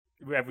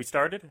Have we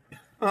started?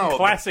 Oh,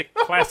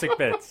 Classic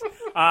bits.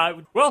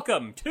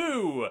 Welcome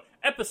to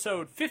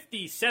episode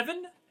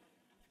 57.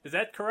 Is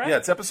that correct? Yeah,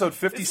 it's episode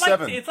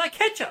 57. It's like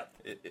ketchup.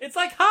 It's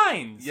like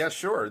Heinz. Yeah,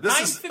 sure.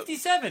 Heinz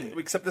 57.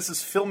 Except this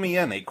is Fill Me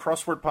In, a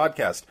crossword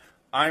podcast.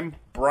 I'm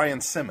Brian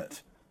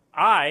Simmet.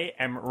 I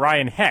am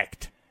Ryan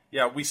Hecht.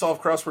 Yeah, we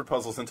solve crossword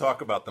puzzles and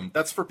talk about them.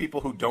 That's for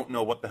people who don't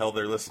know what the hell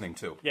they're listening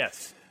to.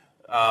 Yes.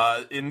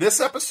 In this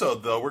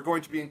episode, though, we're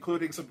going to be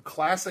including some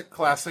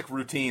classic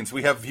routines.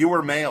 We have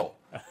viewer mail.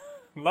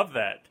 Love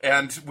that.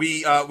 And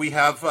we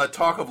have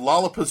talk of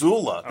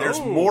Lollapuzzoola.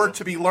 There's more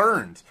to be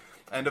learned.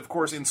 And, of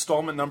course,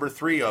 installment number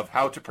 3 of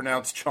how to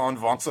pronounce Chon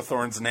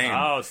Vonsathorn's name.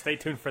 Oh, stay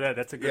tuned for that.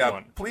 That's a good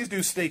one. Please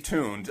do stay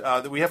tuned.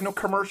 We have no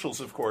commercials,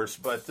 of course,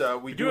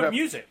 but we do have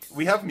music.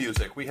 We have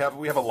music. We have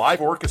a live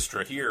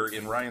orchestra here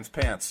in Ryan's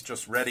pants,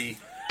 just ready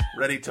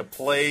to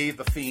play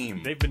the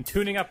theme. They've been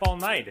tuning up all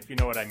night, if you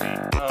know what I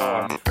mean. Oh,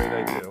 I'm afraid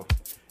I do.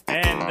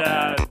 And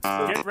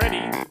get ready.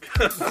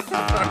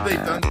 Are they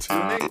done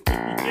tuning?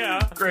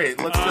 Yeah. Great.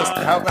 Let's just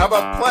how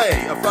about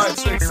play a 5,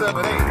 6,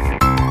 7,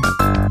 8.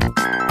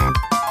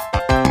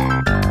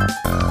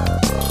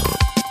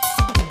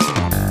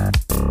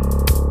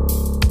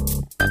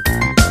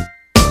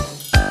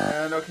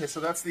 Okay, so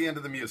that's the end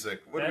of the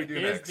music. What do we do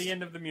next? That is the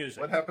end of the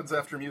music. What happens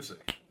after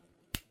music?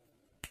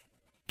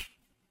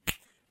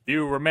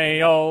 Viewer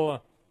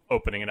mail.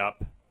 Opening it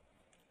up.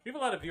 We have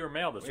a lot of viewer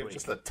mail this week.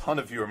 Just a ton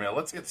of viewer mail.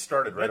 Let's get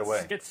started right away.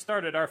 Let's get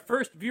started. Our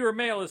first viewer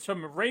mail is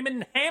from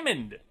Raymond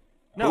Hammond.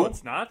 No, Who?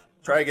 It's not.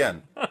 Try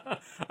again.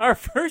 Our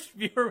first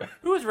viewer...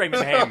 Who is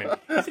Raymond Hammond?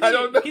 I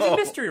don't know. He's a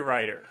mystery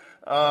writer.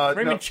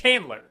 Raymond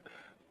Chandler.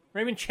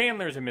 Raymond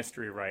Chandler is a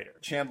mystery writer.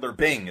 Chandler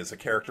Bing is a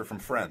character from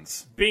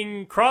Friends.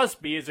 Bing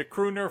Crosby is a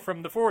crooner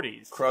from the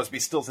 40s. Crosby,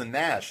 Stills, and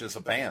Nash is a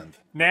band.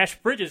 Nash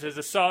Bridges is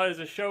a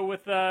show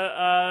with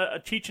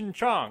Cheech and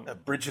Chong.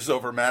 Bridges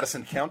over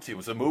Madison County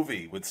was a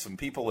movie with some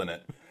people in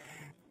it.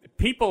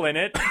 People in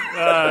it?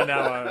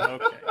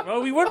 Okay.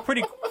 Well, we went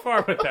pretty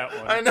far with that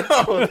one. I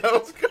know. That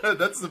was good.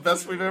 That's the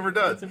best we've ever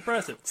done. That's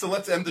impressive. So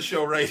let's end the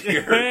show right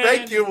here.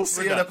 Thank you. We'll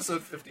see you in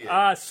episode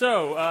 58.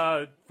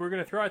 So we're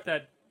going to throw out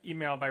that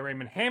email by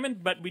Raymond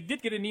Hammond, but we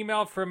did get an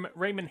email from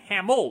Raymond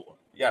Hamill.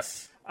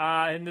 Yes.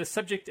 And the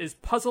subject is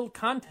puzzle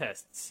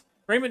contests.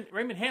 Raymond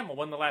Hamill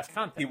won the last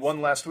contest. He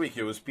won last week.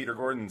 It was Peter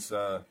Gordon's...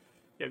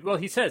 Well,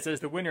 he says, as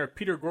the winner of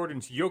Peter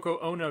Gordon's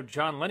Yoko Ono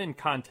John Lennon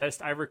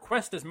contest, I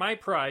request as my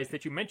prize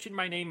that you mention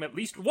my name at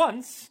least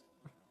once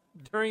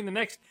during the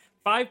next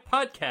 5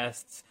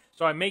 podcasts,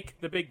 so I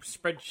make the big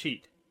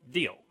spreadsheet.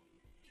 Deal.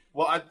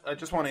 Well, I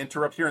just want to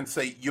interrupt here and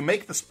say you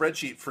make the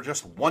spreadsheet for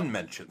just one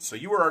mention, so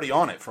you were already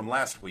on it from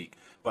last week.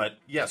 But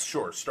yes,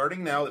 sure,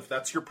 starting now, if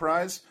that's your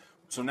prize,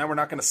 so now we're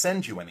not going to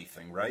send you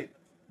anything, right?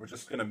 We're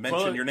just going to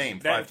mention your name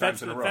 5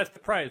 times in a row. That's the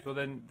prize. Well,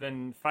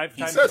 then 5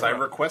 times. He says, "I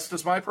request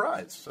as my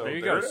prize." So there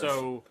you go.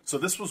 So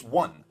this was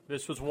 1.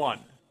 This was 1,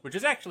 which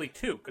is actually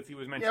 2 because he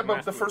was mentioned. Yeah,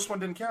 but the first one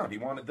didn't count. He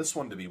wanted this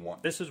one to be 1.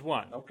 This is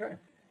 1. Okay.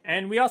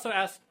 And we also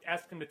asked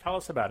him to tell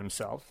us about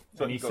himself.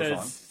 So and he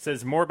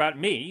says more about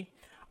me.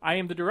 I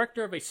am the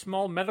director of a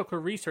small medical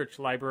research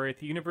library at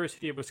the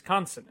University of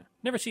Wisconsin.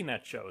 Never seen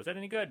that show. Is that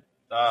any good?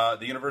 The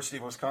University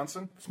of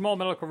Wisconsin? Small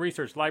medical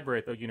research library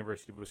at the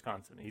University of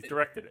Wisconsin. He's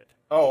directed it.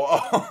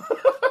 Oh.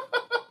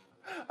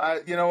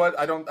 You know what?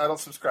 I don't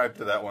subscribe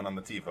to that one on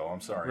the TiVo. I'm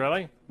sorry.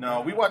 Really?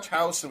 No, we watch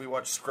House and we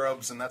watch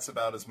Scrubs, and that's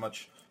about as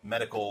much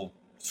medical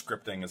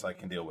scripting as I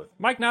can deal with.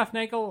 Mike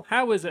Knopfnagel,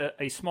 how is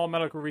a small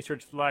medical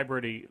research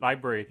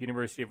library at the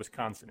University of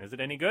Wisconsin? Is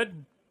it any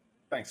good?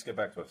 Thanks. Get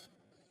back to us.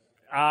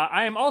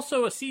 I am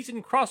also a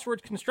seasoned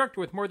crossword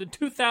constructor with more than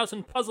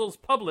 2,000 puzzles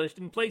published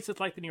in places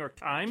like the New York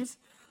Times,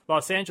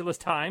 Los Angeles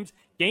Times,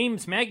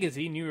 Games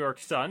Magazine, New York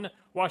Sun,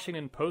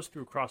 Washington Post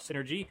through Cross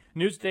Synergy,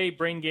 Newsday,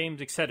 Brain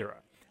Games, etc.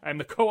 I'm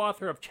the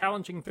co-author of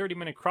Challenging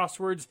 30-Minute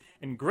Crosswords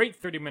and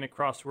Great 30-Minute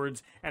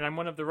Crosswords, and I'm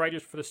one of the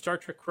writers for the Star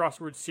Trek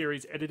Crossword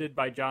series edited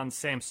by John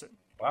Sampson.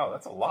 Wow,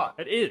 that's a lot.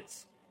 It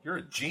is. You're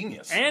a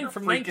genius. And You're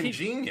from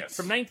genius.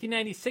 From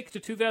 1996 to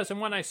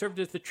 2001, I served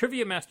as the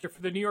trivia master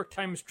for the New York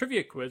Times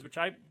Trivia Quiz, which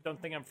I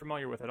don't think I'm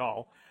familiar with at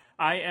all.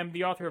 I am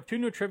the author of 2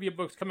 new trivia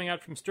books coming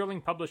out from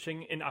Sterling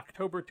Publishing in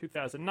October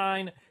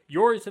 2009.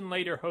 Yours and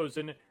Later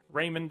Hosen,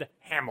 Raymond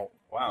Hamill.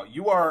 Wow,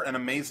 you are an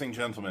amazing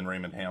gentleman,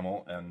 Raymond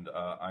Hamill, and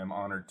I'm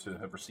honored to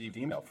have received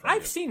email from you.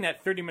 I've seen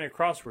that 30-minute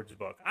crosswords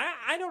book.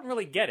 I don't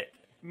really get it.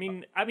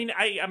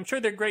 I'm sure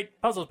they're great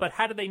puzzles, but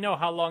how do they know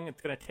how long it's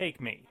going to take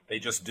me? They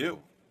just do.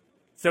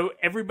 So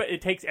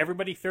it takes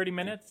everybody 30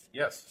 minutes?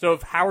 Yes. So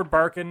if Howard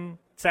Barkin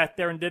sat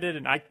there and did it,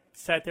 and I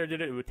sat there and did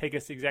it, it would take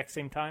us the exact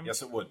same time?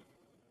 Yes, it would.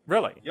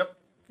 Really? Yep.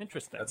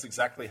 Interesting. That's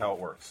exactly how it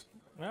works.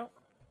 Well,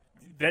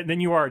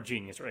 then you are a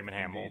genius, Raymond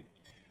Hamill. Indeed.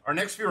 Our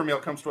next viewer mail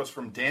comes to us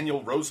from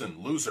Daniel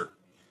Rosen, loser.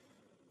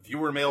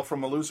 Viewer mail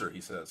from a loser,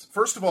 he says.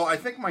 First of all, I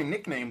think my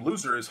nickname,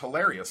 Loser, is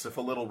hilarious, if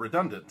a little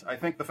redundant. I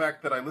think the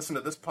fact that I listen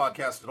to this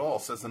podcast at all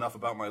says enough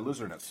about my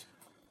loserness.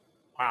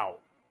 Wow.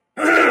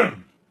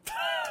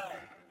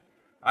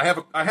 I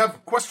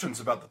have questions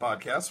about the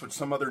podcast, which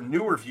some other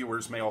newer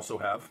viewers may also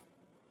have.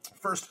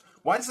 First,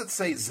 Why does it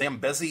say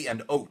Zambezi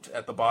and Oat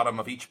at the bottom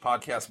of each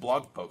podcast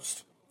blog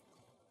post?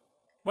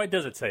 Why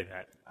does it say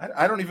that?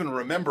 I don't even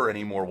remember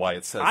anymore why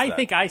it says that. I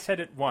think I said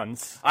it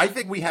once. I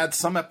think we had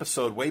some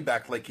episode way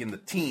back, like in the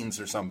teens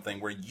or something,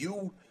 where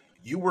you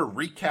were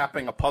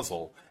recapping a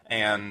puzzle,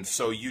 and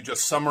so you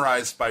just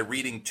summarized by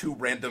reading 2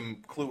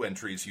 random clue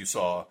entries you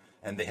saw,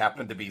 and they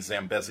happened to be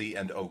Zambezi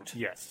and Oat.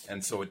 Yes.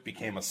 And so it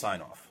became a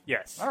sign-off.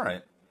 Yes. All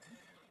right.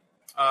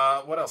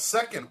 What else?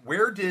 Second,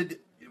 where did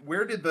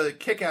the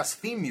kick-ass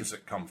theme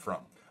music come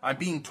from? I'm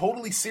being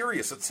totally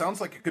serious. It sounds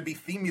like it could be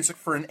theme music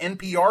for an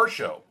NPR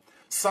show.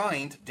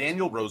 Signed,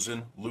 Daniel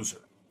Rosen,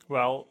 loser.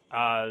 Well,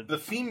 the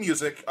theme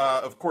music,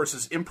 of course,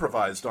 is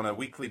improvised on a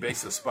weekly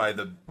basis by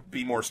the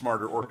Be More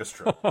Smarter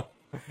Orchestra.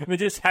 They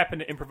just happen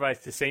to improvise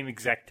the same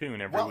exact tune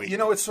every week. You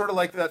know, it's sort of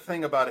like that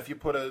thing about if you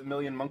put a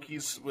million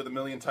monkeys with a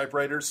million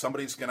typewriters,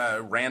 somebody's going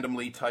to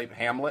randomly type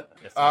Hamlet.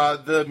 Yes,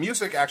 the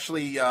music,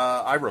 actually,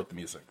 I wrote the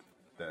music.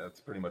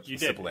 That's pretty much the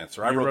simple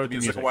answer. I wrote the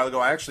music a while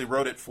ago. I actually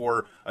wrote it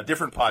for a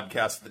different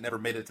podcast that never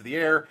made it to the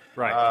air.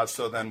 Right.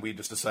 So then we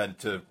just decided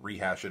to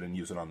rehash it and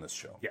use it on this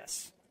show.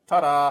 Yes.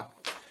 Ta-da!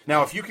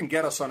 Now, if you can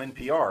get us on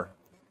NPR,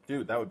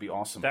 dude, that would be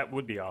awesome. That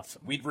would be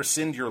awesome. We'd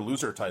rescind your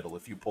loser title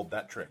if you pulled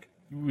that trick.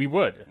 We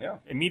would. Yeah.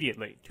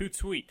 Immediately. Toot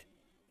sweet.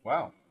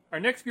 Wow.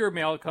 Our next viewer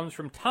mail comes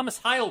from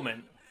Thomas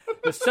Heilman.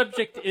 The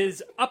subject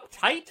is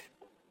uptight.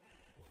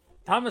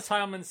 Thomas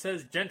Heilman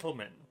says,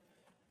 gentlemen,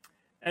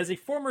 as a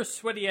former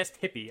sweaty-ass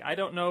hippie, I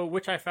don't know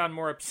which I found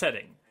more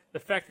upsetting. The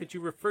fact that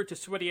you refer to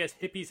sweaty-ass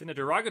hippies in a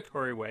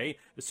derogatory way,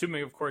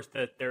 assuming, of course,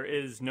 that there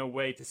is no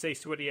way to say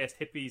sweaty-ass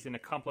hippies in a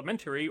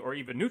complimentary or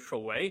even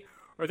neutral way,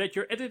 or that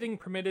your editing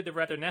permitted a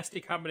rather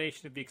nasty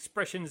combination of the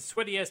expressions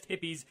sweaty-ass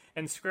hippies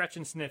and scratch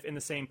and sniff in the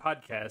same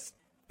podcast.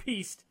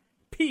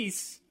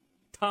 Peace,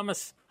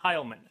 Thomas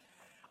Heilman.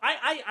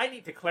 I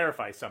need to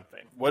clarify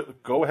something.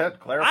 What? Go ahead,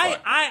 clarify.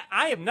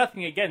 I have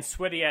nothing against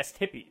sweaty-ass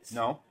hippies.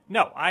 No?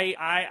 No,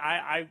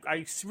 I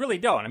really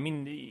don't. I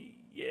mean,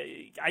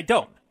 I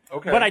don't.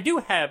 Okay. What I do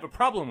have a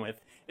problem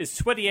with is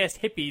sweaty-ass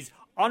hippies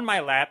on my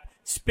lap,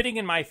 spitting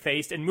in my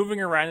face, and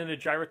moving around in a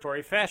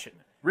gyratory fashion.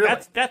 Really?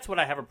 That's what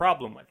I have a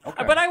problem with.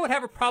 Okay. But I would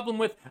have a problem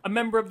with a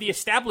member of the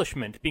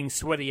establishment being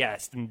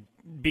sweaty-assed and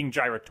being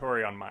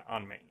gyratory on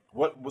me.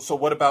 So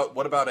what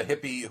about a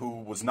hippie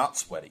who was not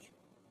sweaty?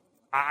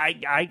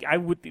 I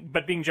would,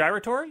 but being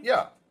gyratory?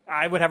 Yeah.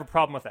 I would have a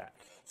problem with that.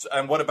 So,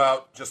 and what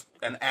about just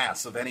an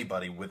ass of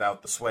anybody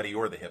without the sweaty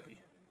or the hippie?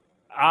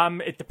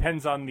 It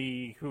depends on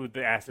who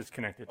the ass is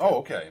connected to. Oh,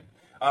 okay.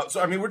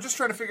 So, I mean, we're just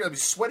trying to figure out,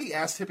 sweaty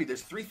ass hippie,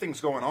 there's 3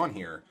 things going on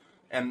here,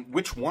 and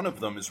which one of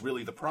them is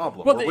really the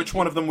problem? Well, or which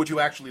one of them would you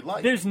actually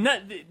like? There's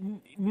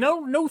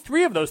no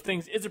 3 of those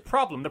things is a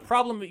problem. The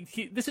problem,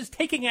 this is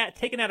taken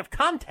out of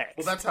context.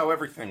 Well, that's how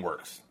everything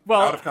works.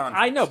 Well, out of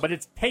context. I know, but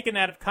it's taken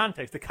out of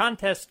context.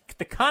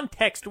 The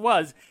context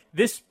was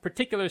this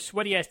particular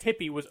sweaty-ass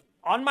hippie was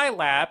on my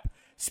lap,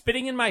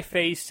 spitting in my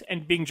face,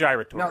 and being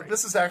gyratory. Now,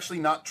 this is actually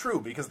not true,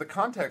 because the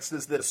context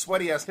is that a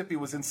sweaty-ass hippie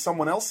was in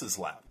someone else's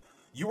lap.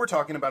 You were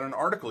talking about an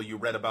article you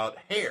read about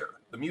Hair,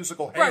 the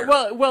musical Hair.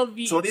 Right, well,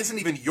 so it isn't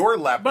even your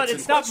lap. But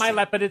it's not my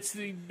lap. But it's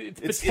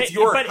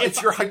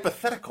your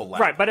hypothetical lap.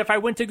 Right, but if I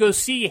went to go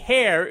see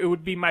Hair, it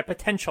would be my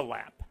potential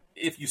lap.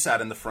 If you sat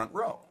in the front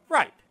row.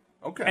 Right.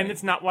 Okay. And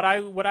it's not what I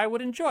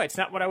would enjoy. It's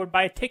not what I would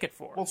buy a ticket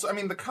for. Well, so, I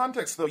mean, the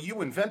context, though,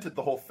 you invented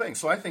the whole thing.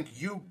 So I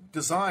think you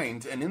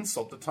designed an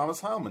insult to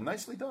Thomas Heilman.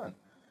 Nicely done.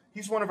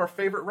 He's one of our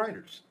favorite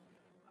writers.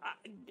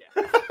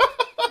 Yeah.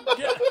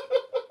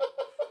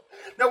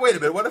 Now, wait a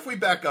minute. What if we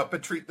back up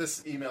and treat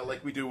this email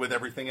like we do with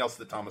everything else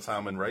that Thomas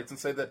Heilman writes and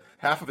say that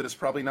half of it is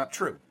probably not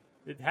true?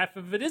 Half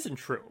of it isn't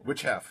true.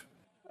 Which half?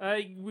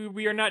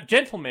 We are not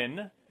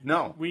gentlemen.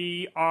 No.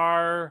 We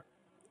are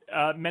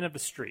men of the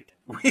street.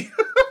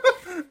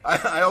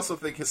 I also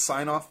think his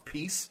sign-off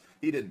piece,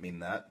 he didn't mean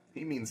that.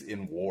 He means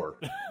in war.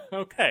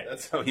 Okay.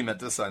 That's how he meant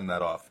to sign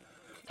that off.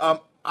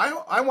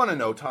 I want to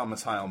know,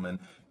 Thomas Heilman,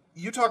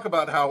 you talk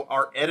about how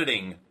our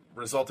editing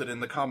resulted in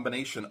the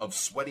combination of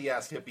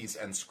sweaty-ass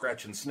hippies and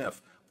scratch and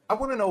sniff. I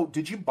want to know,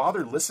 did you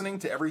bother listening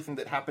to everything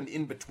that happened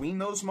in between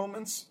those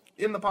moments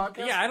in the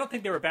podcast? Yeah, I don't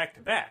think they were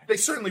back-to-back. They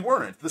certainly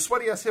weren't. The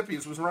sweaty-ass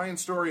hippies was Ryan's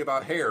story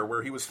about Hair,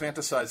 where he was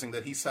fantasizing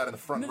that he sat in the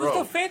front row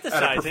no fantasizing.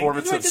 at a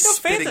performance of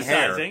spitting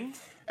hair. Fantasizing.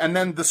 And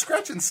then the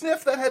scratch and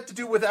sniff, that had to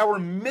do with our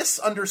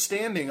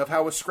misunderstanding of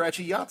how a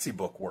scratchy Yahtzee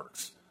book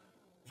works.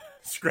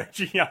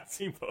 Scratchy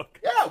Yahtzee book.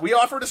 Yeah, we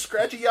offered a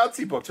scratchy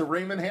Yahtzee book to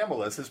Raymond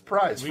Hamill as his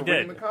prize for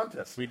winning the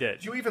contest. We did.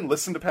 Did you even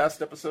listen to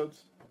past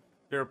episodes?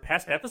 There were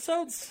past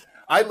episodes?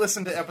 I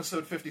listened to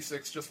episode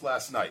 56 just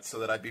last night so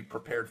that I'd be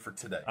prepared for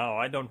today. Oh,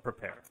 I don't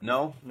prepare.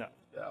 No? No.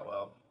 Yeah,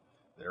 well,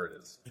 there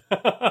it is.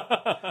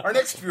 Our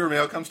next viewer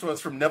mail comes to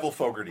us from Neville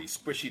Fogarty,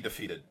 Squishy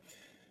Defeated.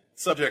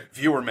 Subject,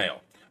 viewer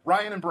mail.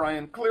 Ryan and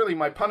Brian, clearly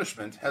my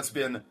punishment has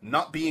been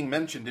not being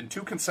mentioned in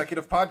 2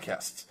 consecutive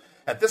podcasts.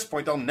 At this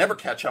point, I'll never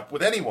catch up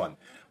with anyone.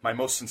 My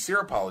most sincere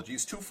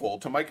apologies,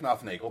 twofold, to Mike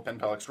Nothnagel, pen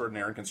pal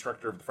extraordinaire and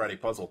constructor of the Friday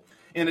Puzzle.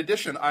 In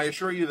addition, I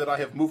assure you that I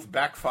have moved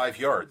back 5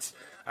 yards.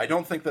 I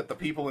don't think that the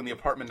people in the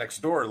apartment next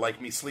door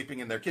like me sleeping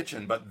in their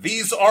kitchen, but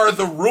these are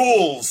the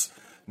rules.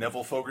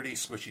 Neville Fogarty,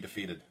 Squishy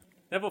defeated.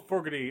 Neville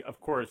Fogarty, of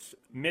course,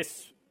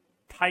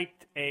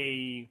 mistyped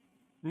a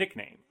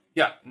nickname.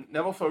 Yeah,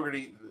 Neville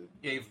Fogarty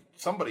gave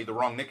somebody the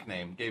wrong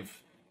nickname,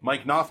 gave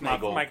Mike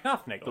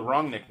Nothnagel the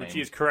wrong nickname. Which he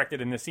has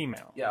corrected in this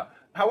email. Yeah.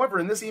 However,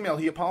 in this email,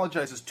 he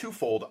apologizes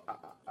twofold.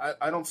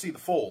 I don't see the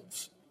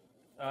folds.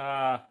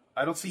 I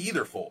don't see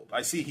either fold.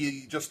 I see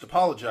he just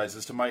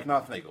apologizes to Mike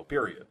Nothnagel,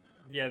 period.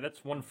 Yeah,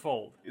 that's one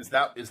fold. Is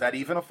that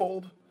even a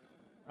fold?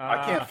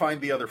 I can't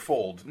find the other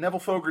fold. Neville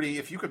Fogarty,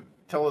 if you could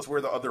tell us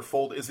where the other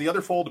fold... Is the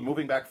other fold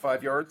moving back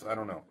 5 yards? I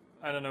don't know.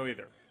 I don't know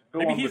either.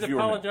 Maybe he's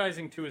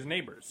apologizing to his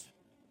neighbors.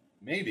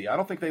 Maybe. I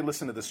don't think they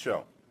listen to this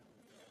show.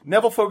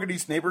 Neville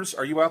Fogarty's neighbors,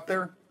 are you out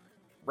there?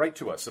 Write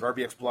to us at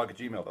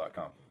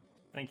rbxblog@gmail.com.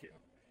 Thank you.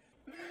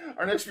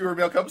 Our next viewer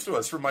mail comes to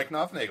us from Mike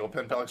Nothnagel,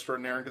 pen pal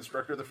extraordinaire and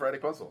constructor of the Friday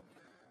Puzzle.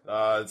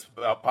 It's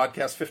about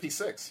podcast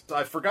 56.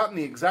 I've forgotten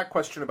the exact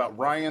question about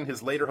Ryan,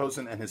 his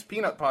Lederhosen, and his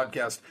Peanut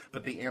podcast,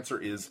 but the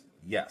answer is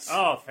yes.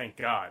 Oh, thank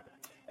God.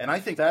 And I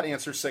think that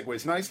answer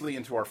segues nicely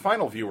into our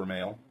final viewer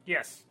mail.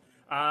 Yes.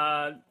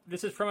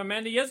 This is from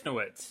Amanda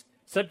Yesnowitz.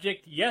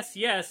 Subject, yes,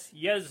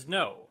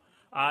 no.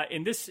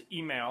 In this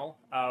email,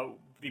 I will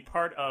be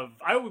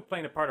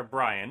playing the part of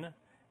Brian,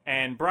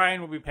 and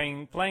Brian will be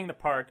playing the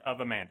part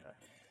of Amanda.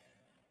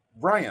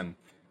 Brian,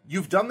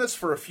 you've done this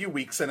for a few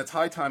weeks, and it's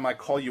high time I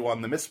call you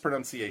on the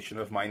mispronunciation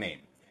of my name.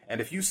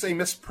 And if you say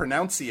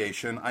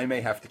mispronunciation, I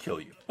may have to kill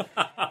you.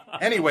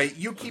 Anyway,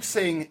 you keep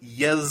saying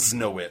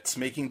Yesnowitz,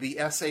 making the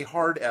S a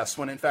hard S,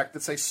 when in fact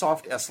it's a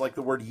soft S like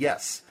the word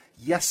yes.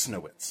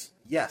 Yesnowitz.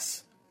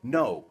 Yes.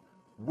 No.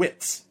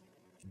 Wits.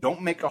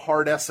 Don't make a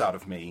hard S out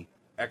of me.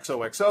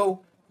 XOXO,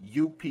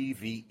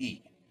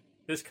 UPVE.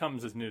 This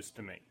comes as news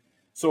to me.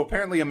 So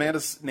apparently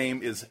Amanda's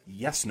name is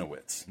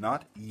Yesnowitz,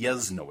 not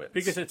Yesnowitz.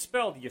 Because it's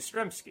spelled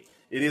Yastrzemski.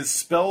 It is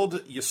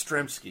spelled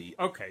Yastrzemski.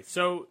 Okay,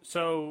 so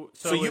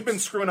you've been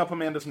screwing up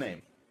Amanda's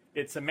name.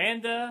 It's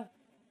Amanda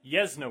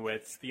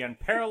Yesnowitz, the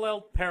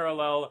unparalleled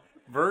parallel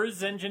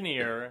verse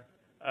engineer,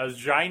 a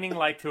shining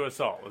light to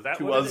us all. Is that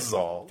to what us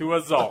all? To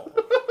us all.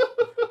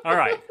 All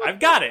right, I've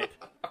got it.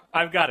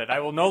 I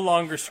will no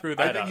longer screw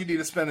that up. I think you need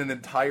to spend an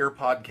entire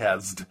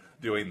podcast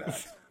doing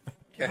that.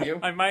 Can you?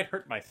 I might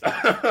hurt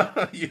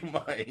myself. You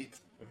might.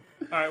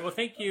 All right, well,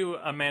 thank you,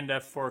 Amanda,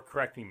 for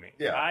correcting me.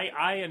 Yeah.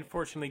 I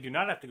unfortunately do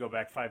not have to go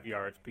back 5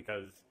 yards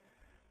because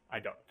I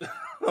don't.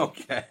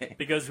 Okay.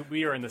 Because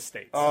we are in the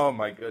States. Oh,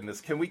 my goodness.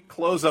 Can we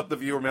close up the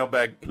viewer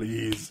mailbag,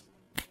 please?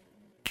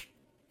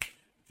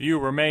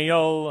 Viewer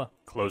mail.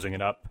 Closing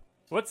it up.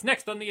 What's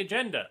next on the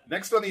agenda?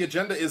 Next on the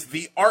agenda is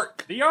the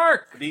Ark. The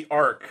Ark. The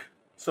Ark.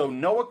 So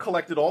Noah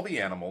collected all the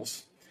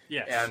animals.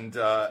 Yes. And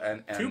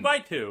 2 by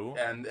 2.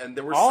 And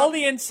there were all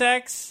the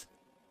insects.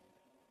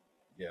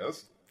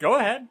 Yes. Go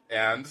ahead.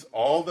 And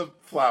all the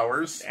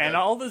flowers. And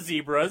all the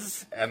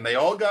zebras. And they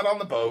all got on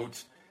the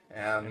boat.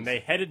 And they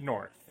headed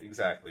north.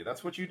 Exactly.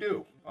 That's what you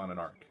do on an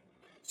Ark.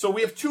 So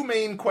we have 2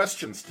 main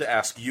questions to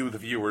ask you, the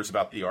viewers,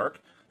 about the Ark.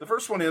 The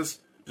first one is,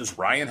 does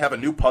Ryan have a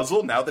new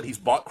puzzle now that he's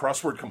bought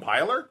Crossword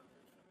Compiler?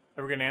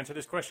 Are we going to answer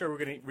this question, or are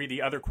we going to read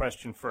the other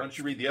question first? Why don't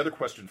you read the other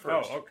question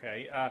first? Oh,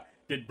 okay.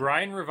 Did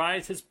Brian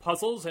revise his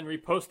puzzles and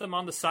repost them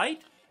on the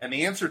site? And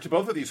the answer to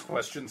both of these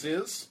questions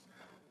is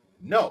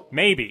no.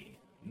 Maybe.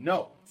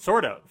 No.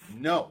 Sort of.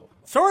 No.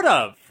 Sort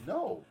of.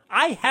 No.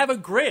 I have a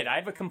grid. I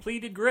have a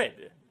completed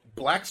grid.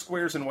 Black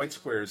squares and white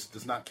squares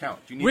does not count.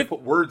 You need to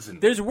put words in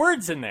there. There's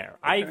words in there.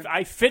 Okay.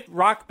 I fit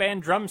Rock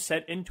Band drum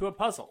set into a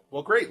puzzle.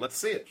 Well, great. Let's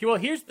see it. Well,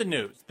 here's the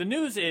news. The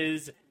news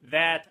is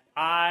that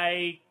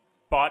I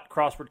bought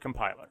Crossword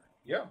Compiler.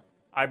 Yeah.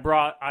 I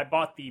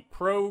bought the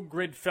Pro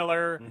Grid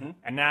Filler,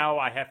 and now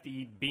I have to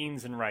eat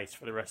beans and rice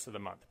for the rest of the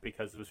month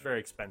because it was very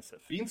expensive.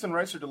 Beans and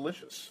rice are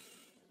delicious.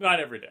 Not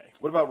every day.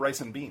 What about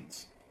rice and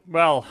beans?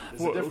 Well,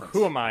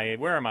 who am I?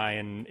 Where am I?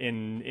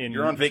 In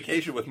You're on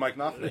vacation with Mike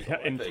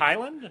Nothnagel. In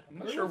Thailand? I'm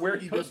not sure where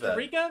he did that. Costa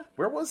Rica?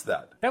 Where was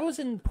that? That was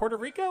in Puerto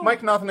Rico?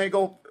 Mike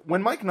Nothnagel,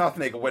 when Mike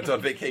Nothnagel went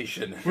on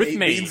vacation, with ate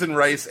me. Beans and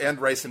rice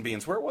and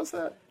beans. Where was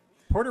that?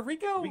 Puerto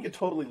Rico? We could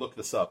totally look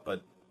this up,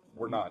 but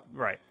we're not.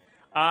 Right.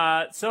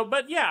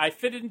 But yeah, I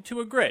fit it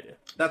into a grid.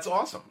 That's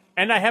awesome.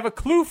 And I have a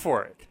clue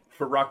for it.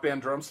 For Rock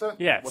Band drum set?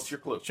 Yes. What's your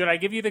clue? Should I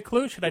give you the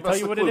clue? Should I tell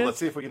you what it it is? Let's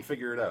see if we can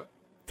figure it out.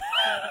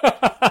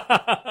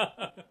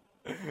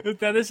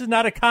 Now, this is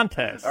not a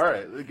contest. All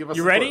right. Give us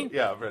You a ready? Clue.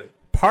 Yeah, I'm ready.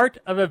 Part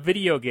of a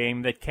video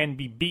game that can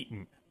be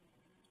beaten.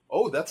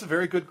 Oh, that's a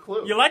very good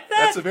clue. You like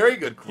that? That's a very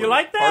good clue. You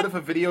like that? Part of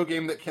a video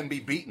game that can be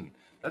beaten.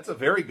 That's a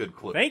very good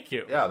clue. Thank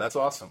you. Yeah, that's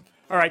awesome.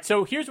 All right,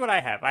 so here's what I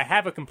have. I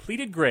have a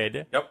completed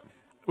grid. Yep.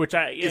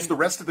 Is the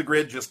rest of the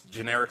grid just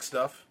generic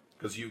stuff?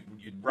 Because you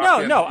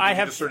I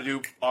have just sort of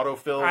do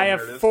autofill. I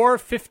have 4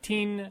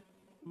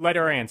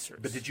 15-letter answers.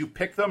 But did you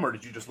pick them, or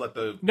did you just let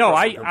the? No,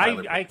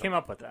 I came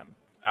up with them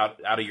out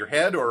of your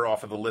head, or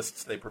off of the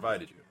lists they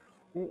provided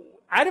you.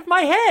 Out of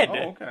my head.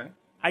 Oh, okay.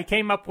 I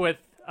came up with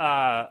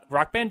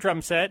Rock Band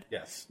drum set.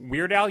 Yes.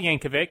 Weird Al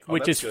Yankovic,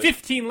 which is good.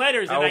 15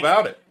 letters. How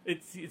about it?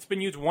 It's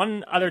been used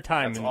one other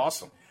time. That's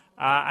awesome.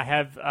 I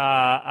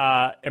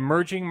have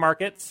emerging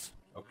markets.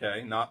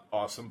 Okay, not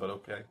awesome, but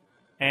okay.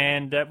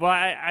 And,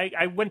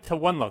 I went to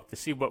One Look to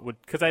see what would,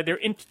 because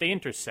they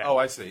intersect. Oh,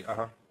 I see.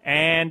 Uh-huh.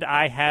 And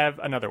I have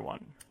another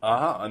one.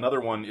 Uh-huh.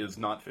 Another one is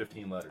not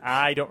 15 letters.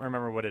 I don't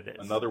remember what it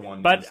is. Another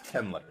one is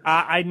 10 letters.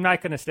 I'm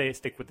not going to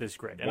stick with this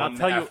grid. And one I'll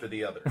tell after you,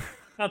 the other.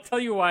 I'll tell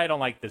you why I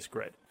don't like this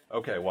grid.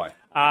 Okay, why?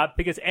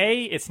 Because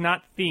A, it's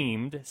not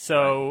themed,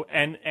 so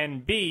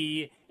and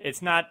B,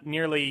 it's not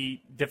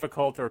nearly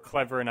difficult or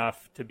clever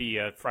enough to be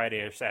a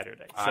Friday or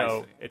Saturday.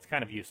 So it's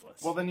kind of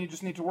useless. Well, then you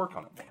just need to work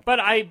on it more. But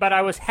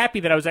I was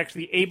happy that I was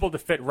actually able to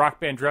fit Rock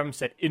Band Drum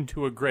Set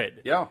into a grid.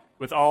 Yeah.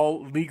 With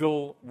all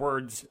legal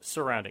words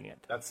surrounding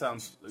it. That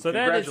sounds. So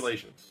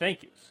congratulations.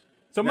 Thank you.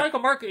 So Michael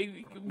Mark,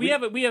 we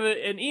have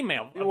an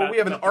email. Well, we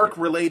have an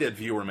ARC-related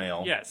viewer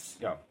mail. Yes.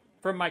 Yeah.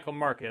 From Michael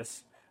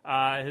Marcus.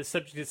 His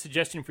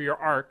suggestion for your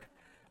ARC.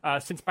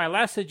 Since my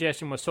last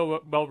suggestion was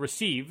so well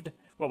received,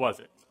 what was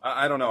it?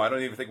 I don't know. I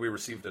don't even think we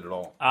received it at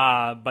all.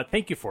 But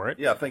thank you for it.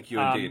 Yeah, thank you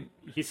indeed.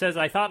 He says,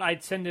 I thought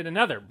I'd send in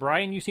another.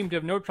 Brian, you seem to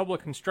have no trouble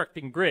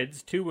constructing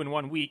grids, 2 in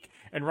 1 week,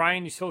 and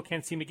Ryan, you still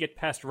can't seem to get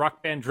past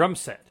Rock Band Drum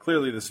Set.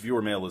 Clearly, this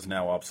viewer mail is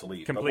now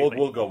obsolete. Completely. But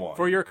we'll go on.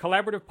 For your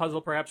collaborative puzzle,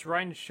 perhaps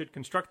Ryan should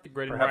construct the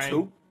grid. Perhaps and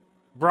Ryan, who?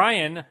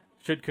 Brian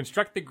should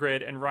construct the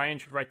grid, and Ryan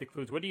should write the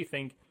clues. What do you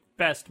think?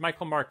 Best,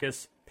 Michael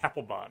Marcus,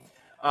 Papelbon.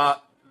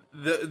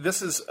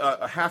 This is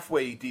a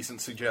halfway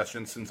decent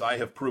suggestion since I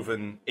have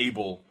proven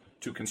able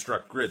to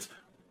construct grids.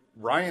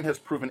 Ryan has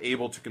proven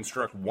able to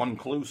construct 1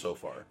 clue so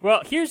far.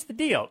 Well, here's the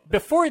deal.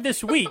 Before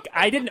this week,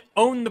 I didn't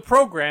own the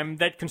program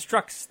that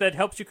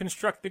helps you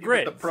construct the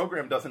grid. The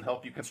program doesn't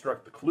help you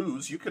construct the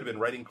clues. You could have been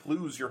writing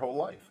clues your whole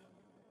life.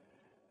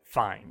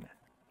 Fine.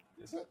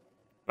 Is it?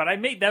 But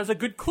that was a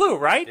good clue,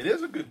 right? It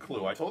is a good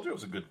clue. I told you it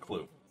was a good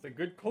clue. It's a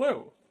good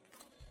clue.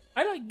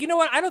 You know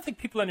what? I don't think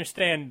people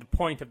understand the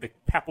point of the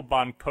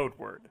Papelbon code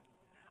word.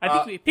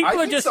 I think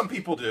some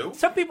people do.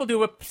 Some people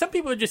do. Some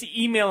people are just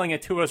emailing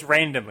it to us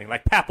randomly,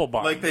 like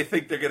Papelbon. Like they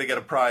think they're going to get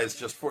a prize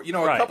just for...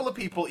 Right. A couple of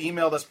people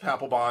emailed us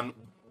Papelbon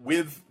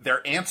with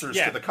their answers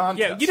to the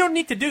contest. Yeah, you don't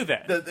need to do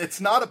that.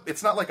 It's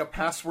not like a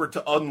password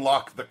to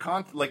unlock the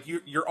contest. Like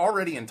you're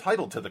already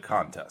entitled to the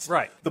contest.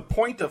 Right. The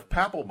point of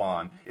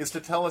Papelbon is to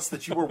tell us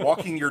that you were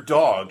walking your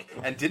dog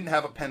and didn't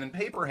have a pen and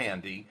paper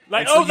handy.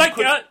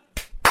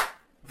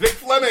 Vic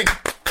Fleming,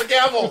 the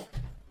gavel,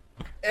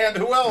 and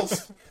who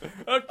else?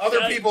 Okay.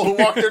 Other people who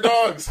walk their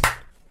dogs.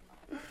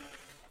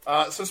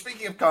 So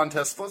speaking of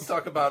contests, let's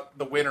talk about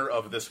the winner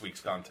of this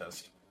week's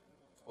contest.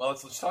 Well,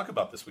 let's talk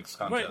about this week's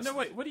contest.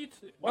 Wait. What do you?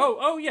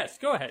 Oh, yes.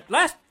 Go ahead.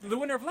 The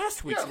winner of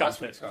last week's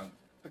contest.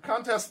 The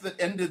contest that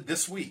ended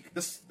this week,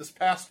 this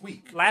past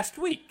week. Last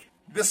week.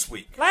 This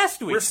week.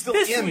 Last week. We're still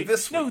this in week.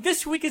 this week. No,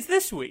 this week is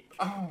this week.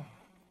 Oh.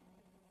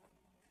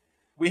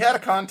 We had a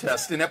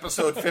contest in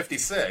episode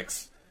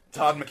 56.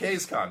 Todd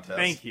McKay's contest.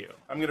 Thank you.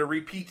 I'm going to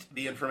repeat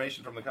the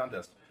information from the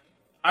contest.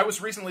 I was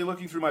recently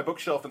looking through my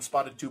bookshelf and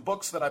spotted 2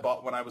 books that I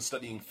bought when I was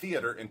studying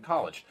theater in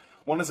college.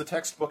 One is a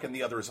textbook and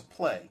the other is a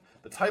play.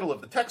 The title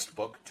of the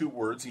textbook, 2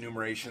 words,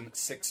 enumeration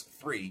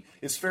 6-3,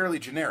 is fairly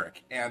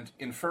generic and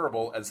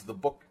inferable as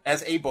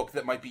a book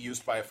that might be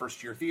used by a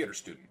first-year theater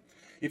student.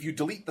 If you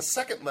delete the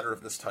second letter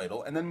of this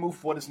title and then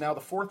move what is now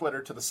the 4th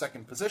letter to the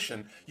 2nd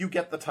position, you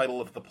get the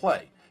title of the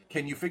play.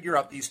 Can you figure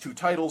out these 2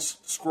 titles?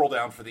 Scroll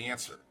down for the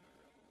answer.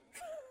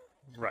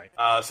 Right.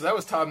 So that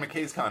was Todd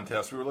McKay's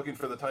contest. We were looking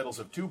for the titles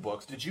of 2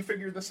 books. Did you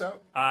figure this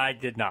out? I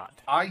did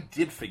not. I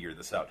did figure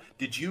this out.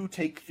 Did you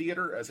take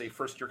theater as a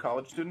first-year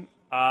college student?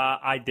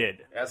 I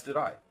did. As did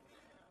I.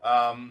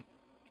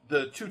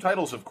 The 2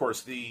 titles, of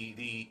course,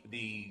 the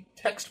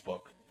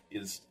textbook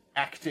is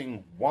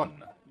Acting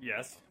 1.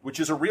 Yes. Which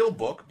is a real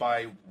book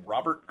by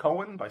Robert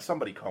Cohen, by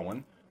somebody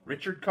Cohen.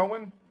 Richard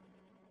Cohen?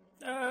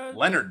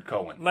 Leonard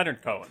Cohen.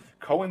 Leonard Cohen.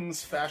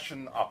 Cohen's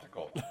Fashion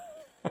Optical.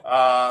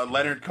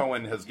 Leonard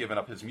Cohen has given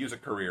up his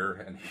music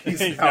career, and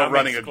he's now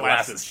running a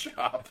glasses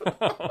shop.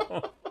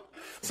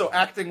 So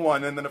Acting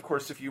 1, and then, of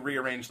course, if you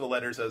rearrange the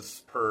letters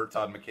as per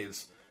Todd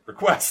McKay's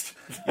request,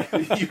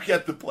 you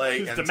get the play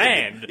His Antigone.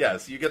 demand.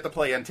 Yes, you get the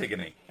play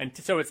Antigone. And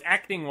so it's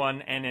Acting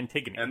 1 and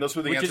Antigone. And those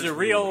were the which answers is a we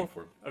were real,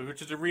 looking for.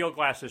 Which is a real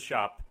glasses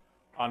shop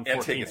on 14th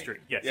Antigone. Street.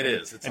 Yes, it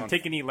is. It's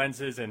Antigone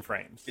lenses and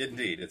frames.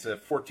 Indeed. It's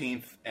at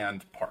 14th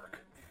and Park.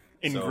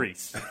 In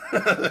Greece.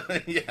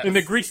 Yes. In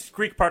the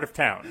Greek part of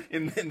town.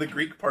 In the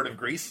Greek part of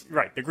Greece?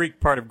 Right, the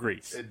Greek part of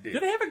Greece. Indeed. Do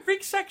they have a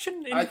Greek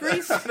section in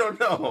Greece? I don't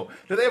know.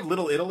 Do they have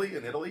Little Italy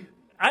in Italy?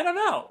 I don't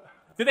know.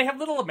 Do they have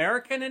Little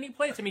America in any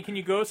place? I mean, can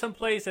you go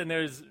someplace and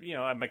there's,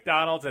 a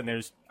McDonald's and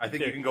there's... I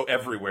think you can go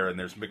everywhere and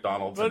there's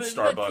McDonald's and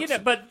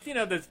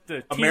Starbucks.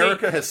 The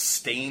America has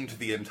stained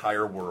the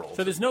entire world.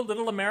 So there's no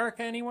Little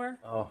America anywhere?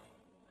 Oh,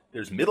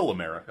 there's Middle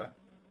America.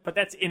 But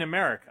that's in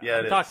America. Yeah,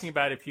 I'm talking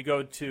about if you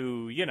go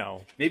to,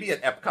 Maybe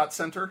at Epcot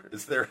Center?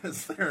 Is there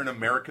an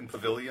American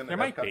pavilion at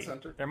Epcot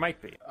Center? There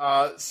might be.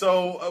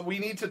 So we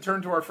need to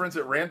turn to our friends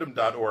at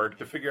random.org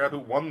to figure out who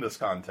won this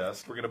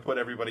contest. We're going to put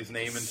everybody's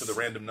name into the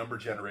random number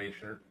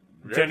generator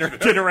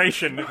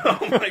generation.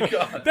 Oh my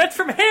god. That's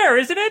from Hair,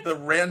 isn't it? The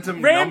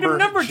random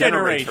number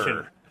generator.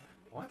 generation.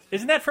 What?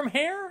 Isn't that from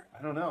Hair?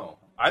 I don't know.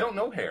 I don't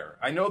know Hair.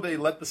 I know they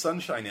let the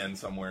sunshine in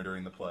somewhere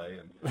during the play,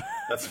 and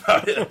that's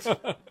about it.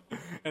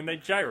 And they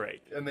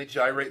gyrate. And they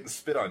gyrate and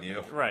spit on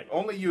you. Right.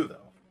 Only you,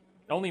 though.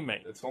 Only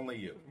me. It's only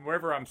you.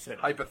 Wherever I'm sitting.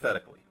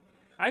 Hypothetically.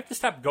 I have to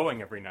stop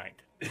going every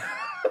night.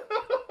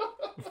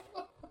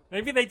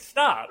 Maybe they'd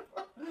stop.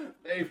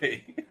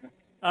 Maybe.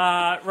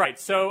 Right,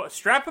 so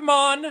strap them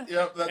on.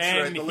 Yep, that's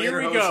and right. The here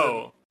we Lederhosen.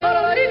 go.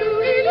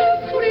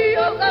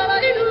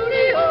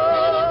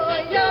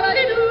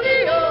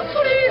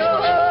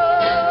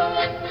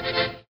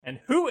 And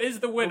who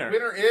is the winner? The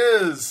winner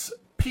is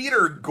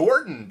Peter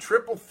Gordon,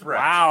 triple threat.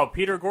 Wow,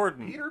 Peter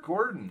Gordon. Peter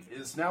Gordon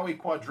is now a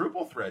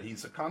quadruple threat.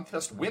 He's a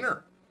contest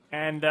winner.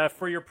 And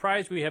for your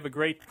prize, we have a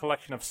great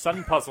collection of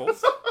sun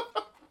puzzles.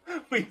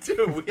 We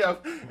do. We have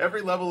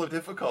every level of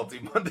difficulty,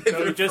 Monday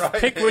through So just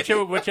Friday.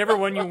 pick whichever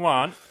one you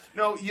want.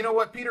 No, you know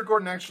what? Peter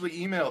Gordon actually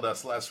emailed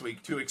us last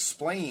week to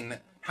explain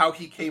how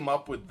he came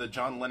up with the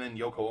John Lennon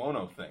Yoko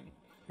Ono thing.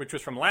 Which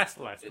was from last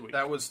week.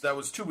 That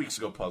was 2 weeks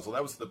ago puzzle.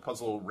 That was the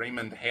puzzle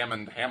Raymond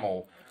Hammond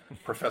Hamill,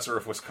 professor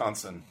of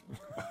Wisconsin,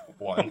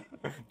 won.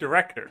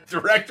 Director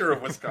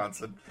of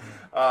Wisconsin.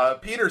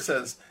 Peter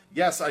says,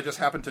 yes, I just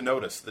happened to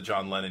notice the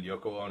John Lennon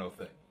Yoko Ono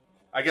thing.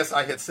 I guess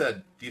I had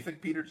said, do you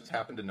think Peter just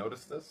happened to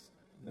notice this?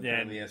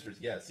 And the answer is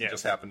yes, he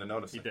just happened to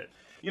notice it. He did.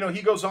 You know,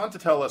 he goes on to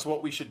tell us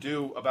what we should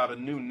do about a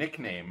new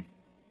nickname,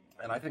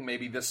 and I think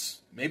maybe this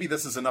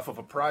is enough of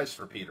a prize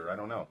for Peter. I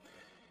don't know.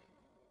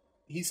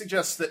 He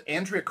suggests that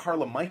Andrea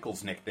Carla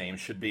Michael's nickname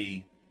should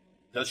be,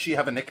 does she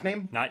have a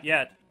nickname? Not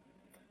yet.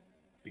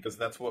 Because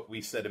that's what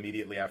we said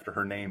immediately after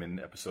her name in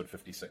episode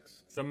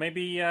 56. So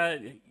maybe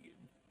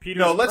Peter's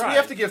No, we prize.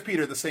 have to give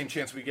Peter the same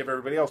chance we give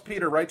everybody else.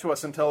 Peter, write to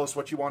us and tell us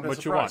what you want as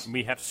a prize.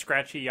 We have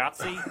Scratchy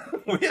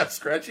Yahtzee. We have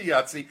Scratchy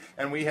Yahtzee,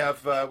 and we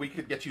have we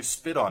could get you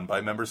spit on by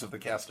members of the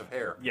cast of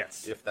Hair.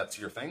 Yes. If that's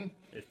your thing.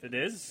 If it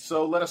is.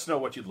 So let us know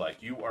what you'd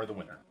like. You are the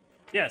winner.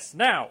 Yes.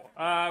 Now,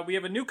 we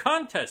have a new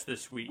contest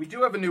this week. We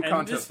do have a new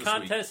contest this week.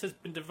 This contest has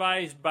been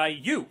devised by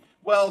you.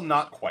 Well,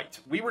 not quite.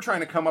 We were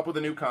trying to come up with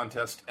a new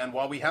contest, and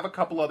while we have a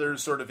couple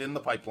others sort of in the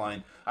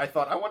pipeline, I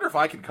thought, I wonder if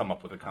I could come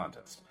up with a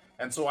contest.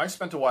 And so I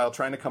spent a while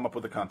trying to come up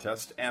with a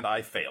contest, and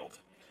I failed.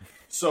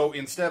 So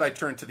instead, I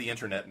turned to the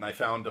internet, and I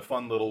found a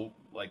fun little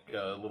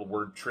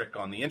word trick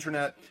on the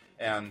internet,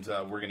 and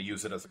we're going to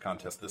use it as a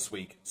contest this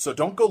week. So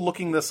don't go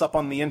looking this up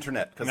on the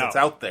internet, because it's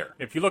out there.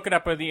 If you look it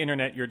up on the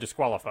internet, you're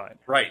disqualified.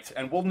 Right,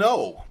 and we'll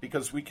know,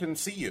 because we can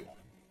see you.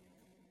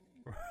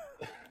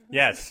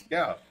 Yes.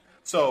 Yeah.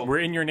 So we're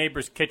in your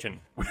neighbor's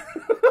kitchen.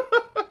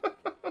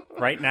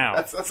 Right now.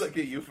 That sounds like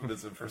a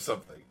euphemism for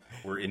something.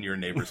 We're in your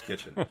neighbor's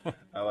kitchen.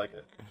 I like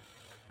it.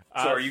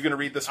 So are you going to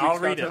read this week's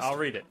contest? I'll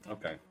read it.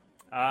 Okay.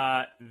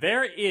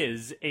 There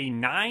is a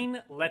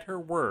 9-letter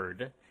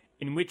word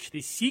in which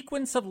the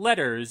sequence of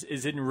letters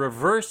is in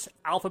reverse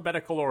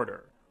alphabetical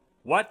order.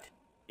 What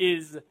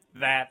is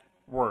that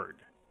word?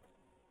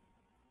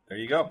 There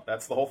you go.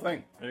 That's the whole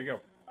thing. There you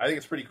go. I think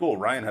it's pretty cool.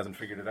 Ryan hasn't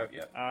figured it out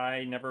yet.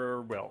 I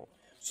never will.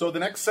 So the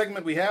next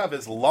segment we have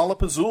is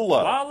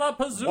Lollapuzzoola.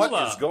 Lollapuzzoola.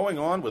 What is going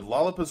on with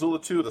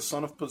Lollapuzzoola 2, the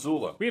son of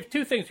Puzzoola? We have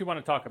two things we want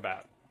to talk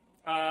about.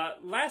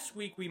 Last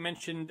week we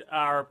mentioned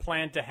our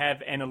plan to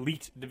have an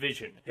elite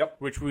division,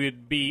 which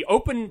would be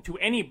open to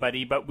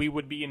anybody, but we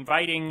would be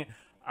inviting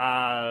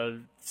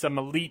some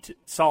elite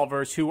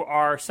solvers who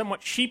are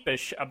somewhat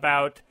sheepish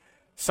about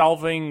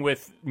solving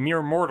with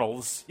mere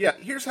mortals. Yeah,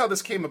 here's how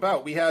this came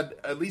about. We had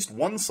at least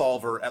one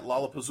solver at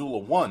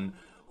Lollapuzzoola 1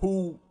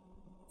 who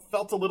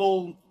felt a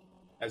little,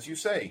 as you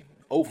say,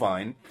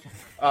 ovine,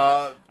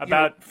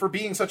 for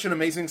being such an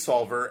amazing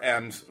solver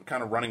and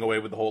kind of running away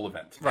with the whole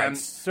event. Right. And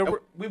so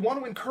we want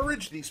to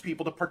encourage these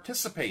people to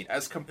participate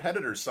as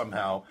competitors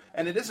somehow,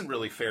 and it isn't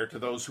really fair to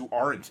those who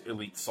aren't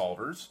elite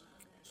solvers.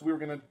 So we were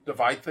going to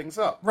divide things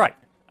up. Right.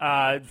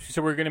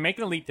 So we're going to make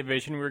an elite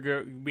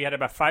division. We had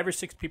about 5 or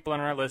 6 people on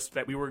our list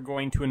that we were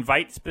going to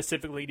invite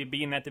specifically to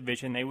be in that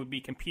division. They would be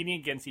competing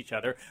against each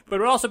other, but it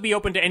would also be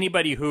open to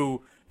anybody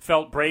who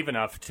felt brave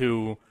enough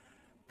to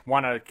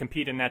want to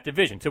compete in that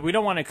division. So we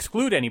don't want to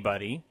exclude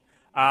anybody.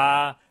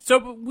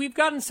 So we've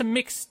gotten some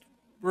mixed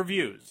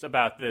reviews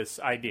about this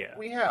idea.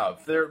 We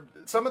have.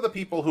 Some of the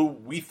people who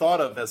we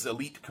thought of as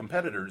elite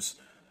competitors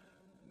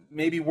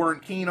maybe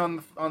weren't keen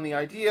on the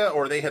idea,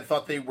 or they had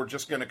thought they were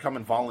just going to come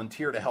and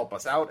volunteer to help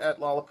us out at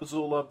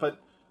Lollapuzzoola, but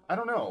I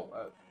don't know.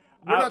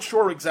 We're not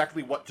sure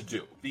exactly what to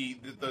do.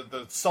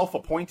 The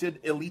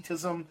self-appointed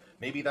elitism,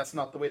 maybe that's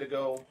not the way to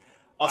go.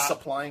 Us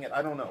applying it,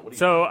 I don't know. What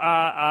do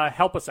you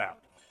help us out.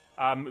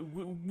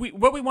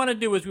 What we want to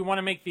do is we want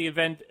to make the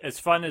event as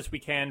fun as we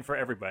can for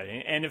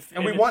everybody, and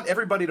we want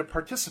everybody to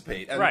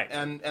participate. And, right.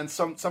 And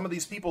some of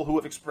these people who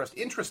have expressed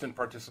interest in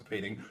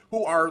participating,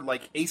 who are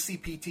like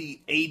ACPT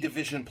A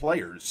division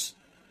players,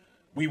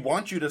 we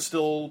want you to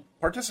still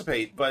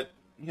participate. But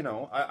I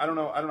don't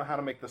know how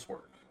to make this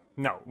work.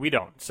 No, we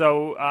don't.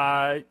 So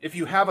if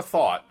you have a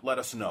thought, let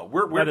us know.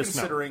 We're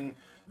considering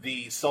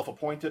the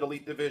self-appointed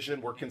Elite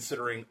Division. We're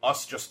considering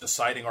us just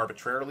deciding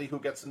arbitrarily who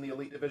gets in the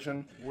Elite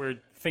Division. We're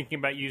thinking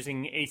about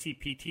using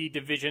ACPT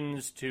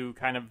divisions to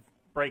kind of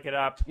break it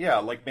up. Yeah,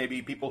 like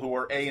maybe people who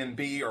are A and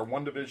B are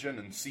one division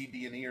and C,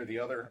 D, and E are the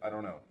other. I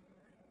don't know.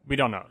 We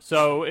don't know.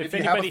 So if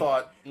anybody, you have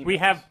a thought, we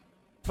have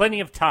plenty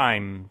of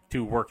time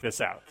to work this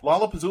out.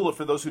 Lollapuzzoola,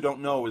 for those who don't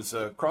know, is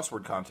a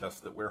crossword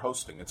contest that we're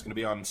hosting. It's going to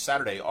be on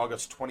Saturday,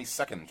 August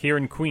 22nd. Here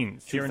in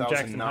Queens. Here in 2009.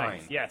 Jackson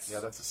Heights. Yes. Yeah,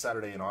 that's a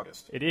Saturday in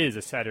August. It is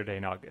a Saturday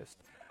in August.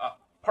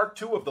 Part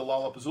 2 of the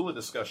Lollapuzzoola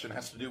discussion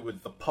has to do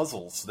with the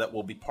puzzles that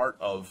will be part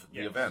of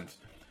the event.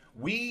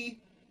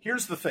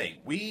 Here's the thing.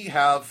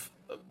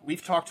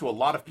 We've talked to a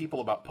lot of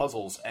people about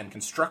puzzles and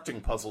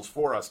constructing puzzles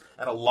for us,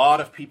 and a lot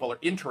of people are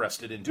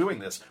interested in doing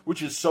this,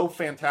 which is so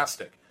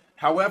fantastic.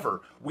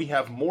 However, we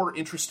have more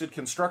interested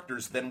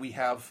constructors than we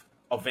have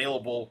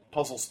available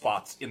puzzle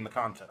spots in the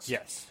contest.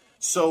 Yes.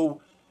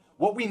 So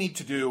what we need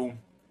to do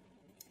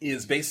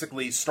is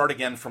basically start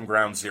again from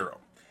ground zero.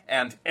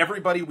 And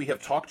everybody we have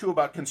talked to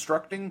about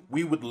constructing,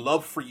 we would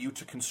love for you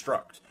to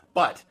construct.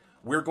 But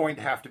we're going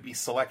to have to be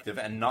selective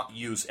and not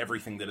use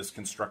everything that is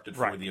constructed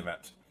for the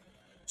event.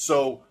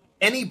 So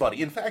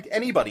anybody, in fact,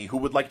 anybody who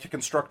would like to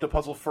construct a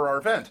puzzle for our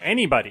event,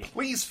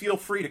 please feel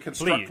free to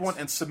construct one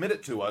and submit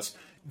it to us.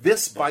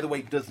 This, by the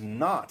way, does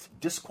not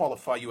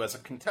disqualify you as a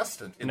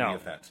contestant in the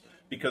event,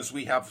 because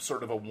we have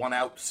sort of a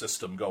one-out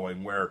system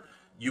going where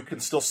you can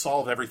still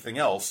solve everything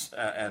else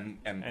and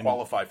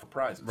qualify for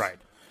prizes. Right.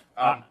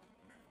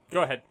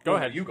 Go ahead. Go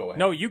ahead. You go ahead.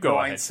 No, you go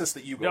ahead. I insist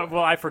that you go ahead.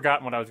 Well, I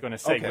forgot what I was going to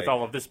say with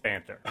all of this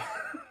banter.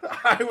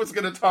 I was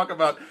going to talk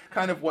about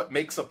kind of what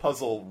makes a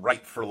puzzle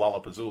right for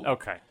Lollapuzzoola.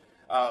 Okay.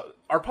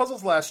 Our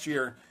puzzles last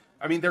year,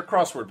 I mean, they're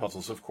crossword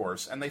puzzles, of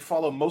course, and they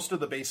follow most of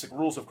the basic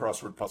rules of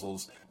crossword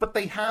puzzles, but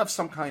they have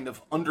some kind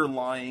of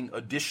underlying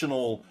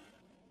additional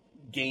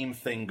game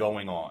thing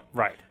going on.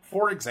 Right.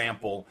 For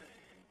example,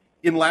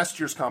 in last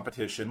year's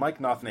competition, Mike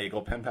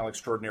Nothnagel, pen pal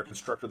extraordinaire,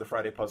 constructor of the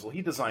Friday Puzzle,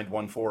 he designed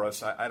one for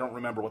us. I don't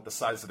remember what the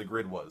size of the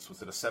grid was.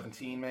 Was it a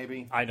 17,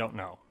 maybe? I don't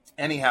know.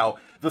 Anyhow,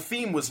 the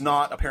theme was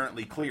not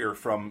apparently clear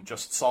from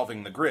just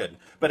solving the grid,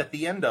 but at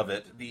the end of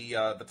it,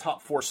 the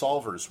top 4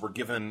 solvers were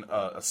given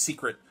a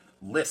secret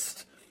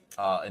list,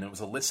 and it was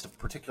a list of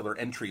particular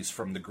entries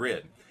from the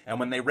grid. And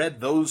when they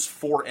read those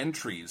 4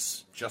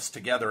 entries just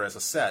together as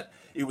a set,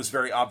 it was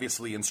very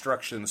obviously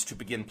instructions to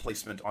begin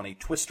placement on a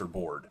twister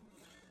board.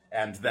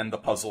 And then the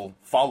puzzle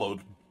followed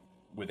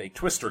with a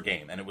twister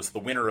game, and it was the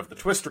winner of the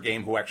twister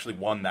game who actually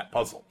won that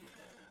puzzle.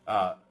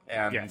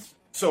 Yes.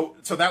 So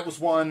that was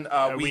one.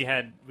 We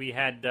had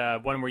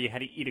one where you had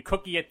to eat a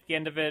cookie at the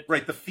end of it.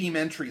 Right. The theme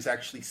entries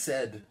actually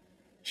said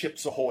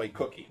 "Chips Ahoy"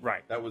 cookie.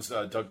 Right. That was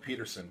Doug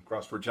Peterson,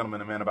 crossword gentleman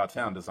and man about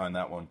town, designed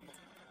that one.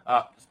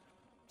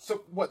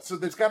 So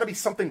there's got to be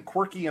something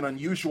quirky and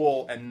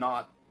unusual and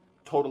not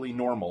totally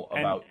normal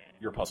about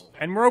your puzzle.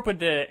 And we're open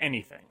to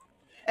anything.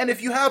 And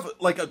if you have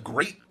like a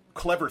great,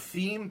 clever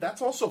theme,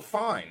 that's also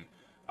fine.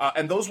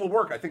 And those will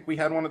work. I think we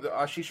had one of the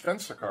Ashish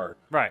Vensakar.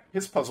 Right.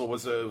 His puzzle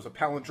was a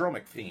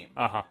palindromic theme.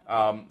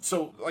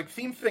 So, like,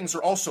 theme things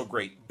are also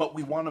great, but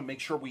we want to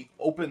make sure we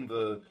open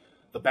the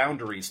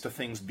boundaries to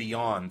things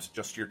beyond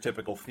just your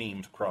typical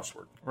themed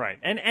crossword. Right.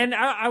 And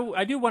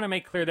I do want to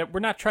make clear that we're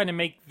not trying to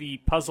make the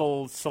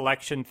puzzle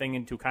selection thing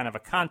into kind of a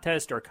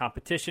contest or a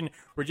competition.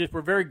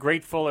 We're very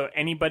grateful to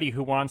anybody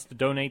who wants to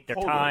donate their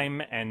time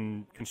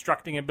and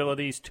constructing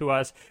abilities to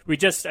us.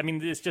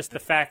 It's just the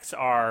facts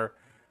are...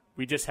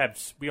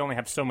 We only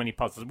have so many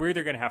puzzles. We're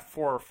either going to have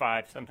 4 or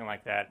 5, something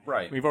like that.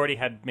 Right. We've already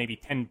had maybe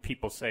 10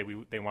 people say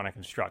they want to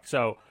construct.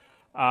 So,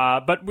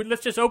 but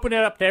let's just open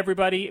it up to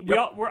everybody.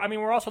 Yep.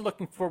 We're also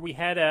looking for. We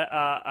had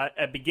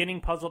a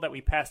beginning puzzle that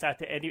we passed out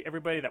to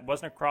everybody that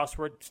wasn't a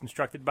crossword. It's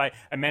constructed by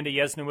Amanda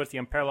Yesnowitz, the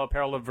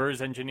unparalleled Verse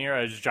engineer,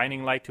 a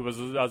shining light to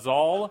us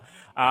all.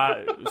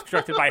 It was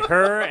constructed by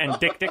her and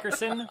Dick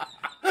Dickerson.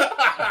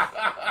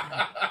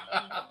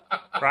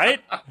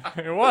 Right?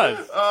 It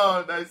was.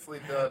 Oh,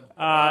 nicely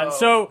done.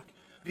 So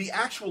the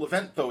actual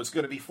event, though, is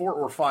going to be 4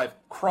 or 5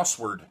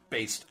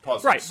 crossword-based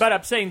puzzles. Right, but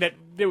I'm saying that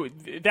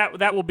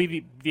that will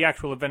be the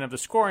actual event of the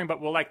scoring, but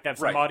we'll like to have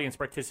some audience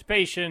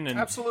participation and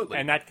absolutely,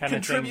 and that kind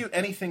of thing. Contribute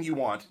anything you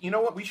want. You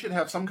know what? We should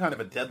have some kind of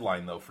a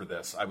deadline, though, for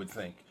this, I would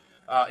think.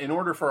 In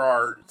order for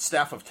our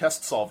staff of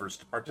test solvers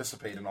to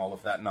participate in all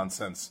of that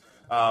nonsense,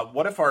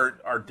 what if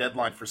our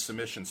deadline for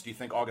submissions, do you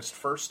think August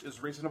 1st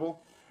is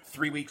reasonable?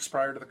 3 weeks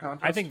prior to the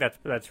contest? I think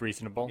that's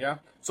reasonable. Yeah?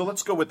 So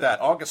let's go with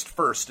that. August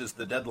 1st is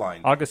the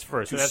deadline. August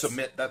 1st. To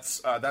submit. That's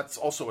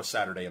also a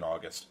Saturday in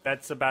August.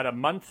 That's about a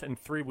month and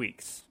 3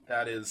 weeks.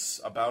 That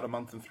is about a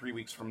month and 3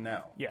 weeks from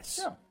now.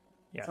 Yes. Yeah.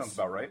 Yes. Sounds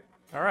about right.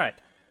 All right.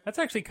 That's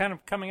actually kind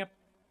of coming up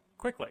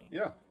quickly.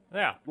 Yeah.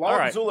 Yeah.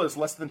 Lollapuzzoola is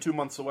less than 2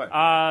 months away.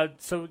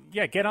 So,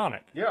 yeah, get on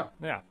it. Yeah.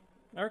 Yeah.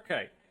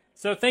 Okay.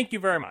 So thank you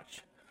very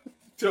much.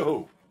 To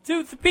who?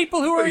 To the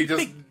people who are... You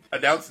just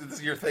announced this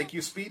is your thank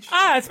you speech?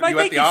 It's my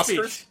thank you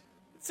speech. speech.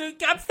 So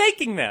I'm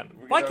thanking them.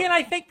 Why can't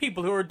I thank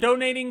people who are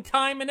donating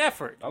time and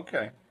effort?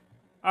 Okay.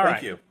 All right.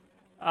 Thank you.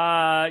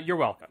 You're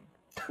welcome.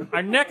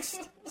 Our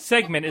next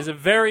segment is a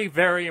very,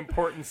 very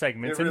important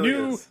segment.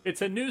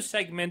 It's a new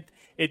segment.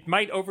 It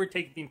might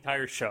overtake the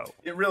entire show.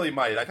 It really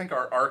might. I think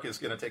our arc is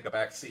going to take a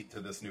back seat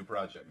to this new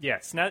project.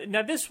 Yes.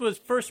 Now this was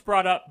first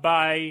brought up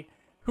by...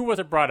 Who was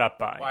it brought up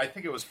by? Well, I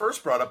think it was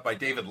first brought up by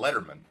David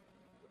Letterman.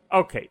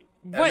 Okay.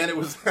 And then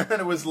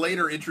it was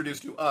later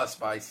introduced to us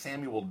by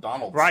Samuel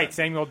Donaldson. Right,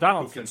 Samuel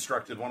Donaldson. Who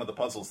constructed one of the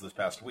puzzles this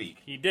past week.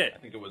 He did. I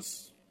think it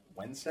was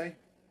Wednesday,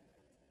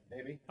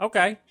 maybe?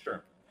 Okay.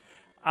 Sure.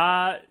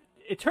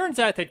 It turns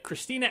out that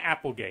Christina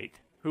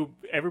Applegate, who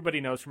everybody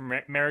knows from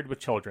Married with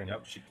Children.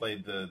 Yep, she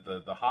played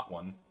the hot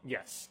one.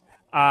 Yes.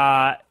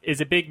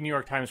 Is a big New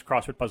York Times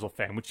crossword puzzle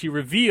fan, which she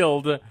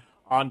revealed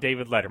on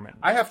David Letterman.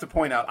 I have to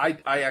point out, I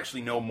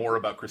actually know more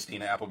about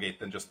Christina Applegate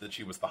than just that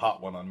she was the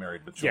hot one on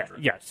Married with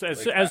Children. Yeah,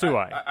 yes, as do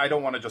I. I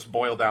don't want to just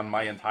boil down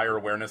my entire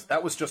awareness.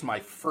 That was just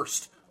my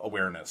first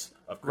awareness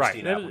of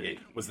Christina Applegate,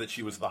 was that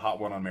she was the hot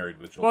one on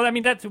Married with Children. Well, I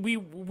mean,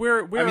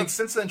 we're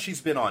since then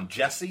she's been on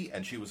Jessie,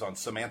 and she was on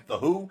Samantha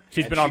Who.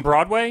 She's been on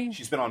Broadway?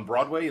 She's been on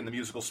Broadway in the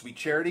musical Sweet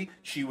Charity.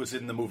 She was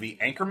in the movie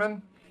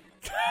Anchorman.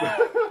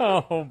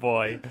 Oh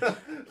boy,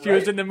 she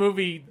was in the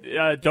movie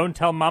 "Don't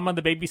Tell Mama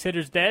the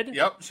Babysitter's Dead."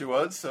 Yep, she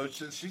was. So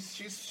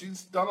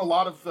she's done a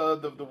lot of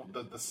the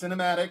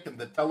cinematic and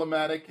the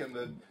telematic and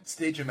the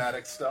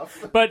stagematic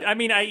stuff. But I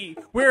mean,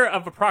 we're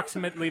of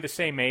approximately the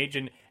same age,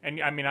 and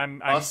I mean,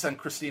 I'm us and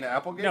Christina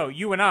Applegate. No,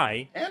 you and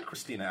I and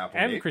Christina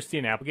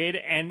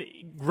Applegate and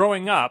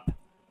growing up,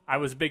 I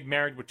was a big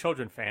Married with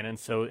Children fan, and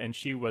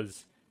she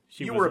was.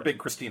 You were a big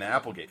Christina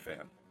Applegate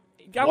fan.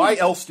 Why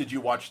else did you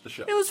watch the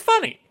show? It was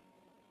funny.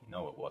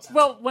 No, it wasn't.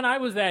 Well, when I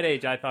was that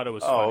age, I thought it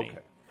was funny.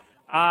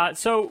 Okay.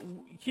 So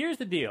here's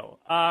the deal.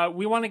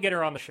 We want to get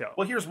her on the show.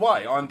 Well, here's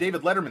why. On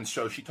David Letterman's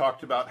show, she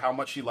talked about how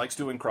much she likes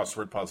doing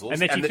crossword puzzles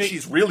and that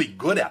she's really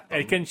good at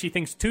them. And she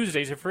thinks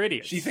Tuesdays are for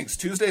idiots. She thinks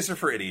Tuesdays are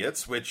for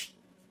idiots, which,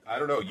 I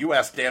don't know, you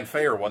asked Dan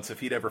Fayer once if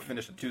he'd ever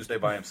finished a Tuesday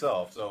by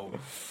himself, so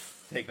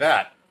take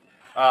that.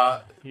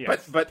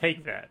 Yes, but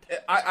take that.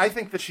 I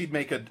think that she'd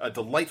make a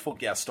delightful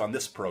guest on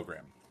this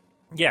program.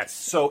 Yes.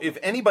 So if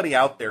anybody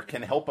out there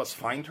can help us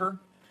find her,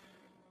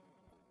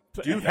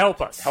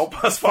 help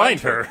us find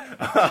her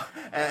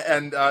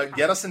and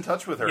get us in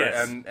touch with her.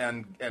 Yes.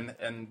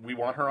 And we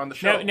want her on the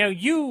show. Now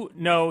you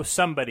know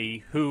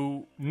somebody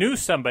who knew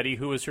somebody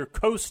who was her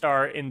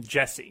co-star in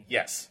Jessie.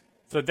 Yes.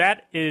 So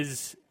that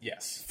is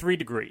 3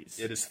 degrees.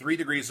 It is 3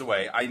 degrees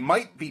away. I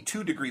might be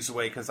 2 degrees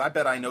away because I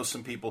bet I know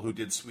some people who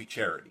did Sweet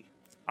Charity.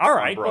 All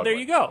right, well, there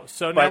you go.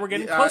 So now we're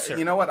getting closer.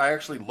 You know what? I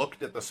actually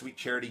looked at the Sweet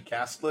Charity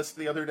cast list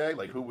the other day,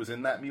 like who was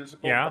in that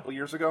musical a couple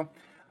years ago.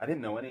 I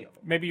didn't know any of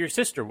them. Maybe your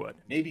sister would.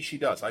 Maybe she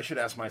does. I should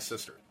ask my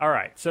sister. All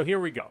right, so here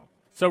we go.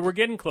 So we're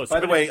getting closer. By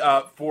the way,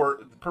 for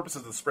the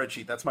purposes of the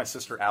spreadsheet, that's my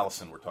sister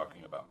Allison we're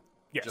talking about.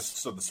 Yes. Just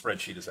so the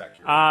spreadsheet is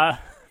accurate.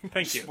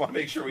 Thank you. Just want to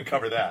make sure we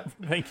cover that.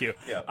 Thank you.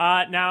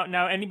 Yeah.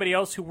 Now, anybody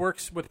else who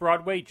works with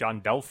Broadway? John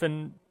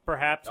Delphin,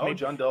 perhaps? Oh,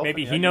 John Delphin.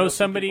 Maybe he knows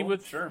somebody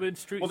with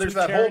street. Well, there's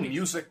that whole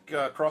music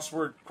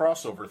crossword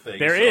crossover thing.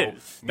 There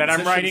is that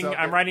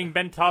I'm writing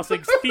Ben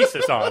Tossig's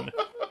thesis on.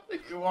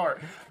 You are.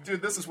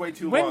 Dude, this is way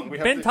too long.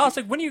 Ben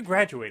Tossig, when are you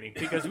graduating?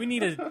 Because we need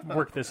to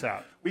work this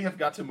out. We have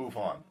got to move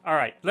on. All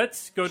right,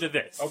 let's go to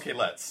this. Okay,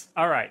 let's.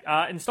 All right,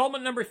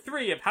 installment number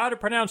 3 of how to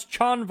pronounce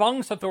Chon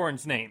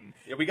Vongsathorn's name.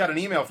 Yeah, we got an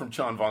email from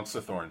Chon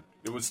Vongsathorn.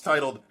 It was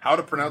titled, How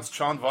to Pronounce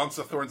Chon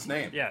Vongsathorn's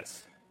Name.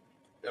 Yes.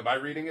 Am I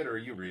reading it, or are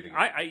you reading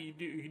it?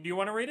 Do you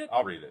want to read it?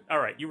 I'll read it. All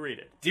right, you read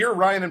it. Dear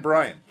Ryan and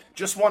Brian,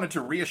 just wanted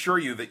to reassure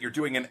you that you're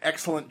doing an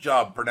excellent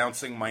job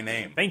pronouncing my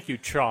name. Thank you,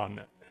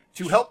 Chon.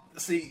 To help...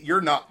 See,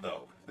 you're not,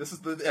 though. This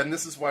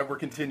is why we're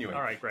continuing.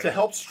 All right, great. To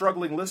help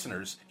struggling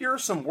listeners, here are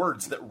some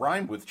words that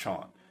rhyme with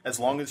Chon, as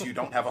long as you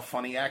don't have a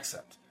funny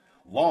accent.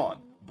 Lawn,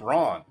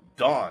 brawn,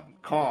 dawn,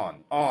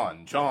 con,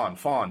 on, John,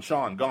 fawn,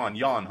 Sean, gone,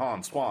 yawn,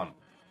 han, swan.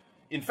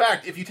 In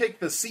fact, if you take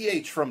the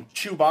CH from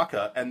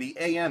Chewbacca and the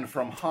AN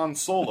from Han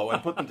Solo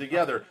and put them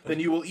together, then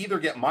you will either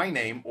get my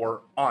name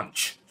or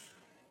Anch.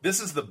 This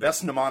is the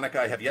best mnemonic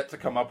I have yet to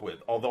come up with,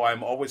 although I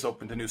am always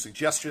open to new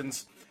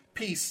suggestions.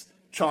 Peace,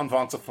 Chon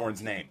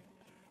Vongsathorn's name.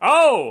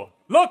 Oh,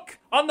 look,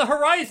 on the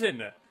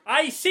horizon.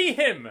 I see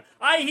him.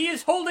 He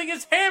is holding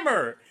his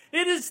hammer.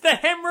 It is the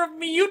hammer of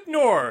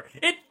Mutnor.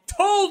 It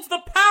holds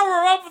the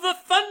power of the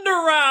Thunder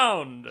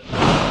Round.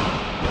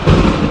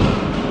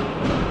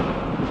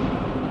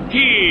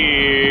 Here's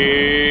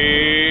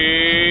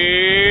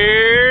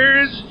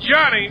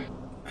Johnny.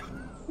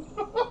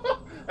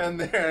 And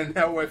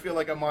now I feel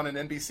like I'm on an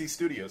NBC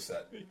studio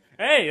set.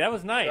 Hey, that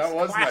was nice. That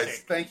was Classic.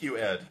 nice. Thank you,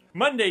 Ed.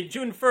 Monday,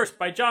 June 1st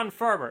by John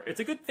Farmer. It's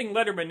a good thing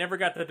Letterman never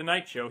got The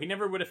Tonight Show. He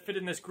never would have fit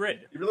in this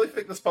grid. You really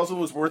think this puzzle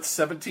was worth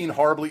 17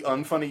 horribly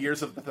unfunny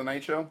years of The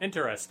Tonight Show?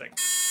 Interesting.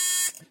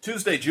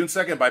 Tuesday, June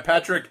 2nd by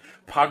Patrick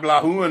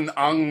Paglahuan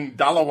Ang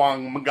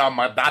Dalawang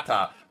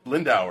Magamadata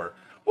Lindauer.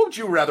 What would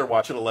you rather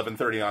watch at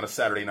 11:30 on a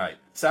Saturday night?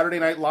 Saturday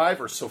Night Live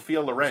or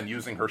Sophia Loren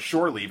using her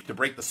shore leave to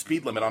break the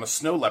speed limit on a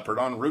snow leopard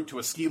en route to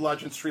a ski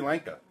lodge in Sri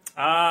Lanka?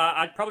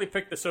 I'd probably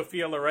pick the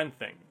Sophia Loren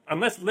thing.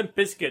 Unless Limp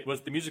Bizkit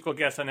was the musical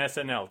guest on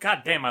SNL.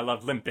 God damn, I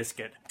love Limp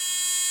Bizkit.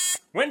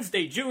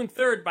 Wednesday, June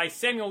 3rd by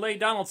Samuel A.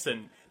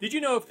 Donaldson. Did you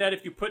know that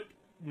if you put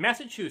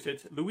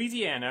Massachusetts,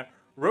 Louisiana,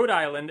 Rhode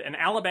Island, and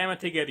Alabama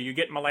together, you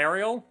get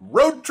malarial?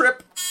 Road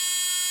trip.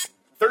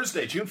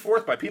 Thursday, June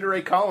 4th by Peter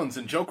A. Collins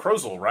and Joe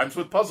Crozel. Rhymes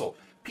with puzzle.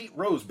 Pete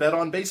Rose bet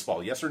on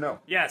baseball. Yes or no?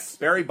 Yes.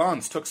 Barry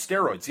Bonds took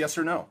steroids. Yes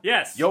or no?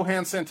 Yes.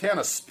 Johan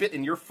Santana spit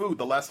in your food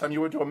the last time you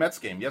went to a Mets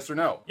game. Yes or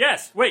no?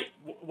 Yes. Wait,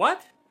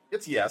 what?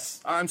 It's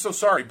yes. I'm so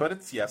sorry, but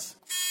it's yes.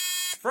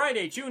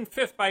 Friday, June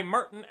 5th by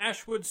Martin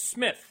Ashwood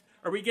Smith.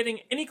 Are we getting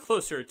any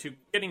closer to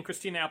getting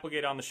Christina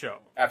Applegate on the show?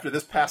 After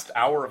this past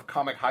hour of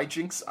comic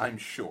hijinks, I'm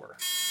sure.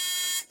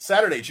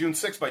 Saturday, June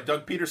 6th by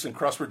Doug Peterson,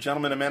 Crossword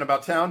Gentleman and Man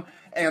About Town.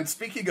 And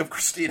speaking of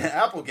Christina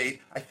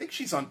Applegate, I think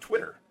she's on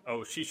Twitter.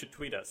 Oh, she should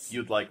tweet us.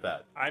 You'd like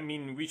that. I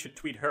mean, we should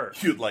tweet her.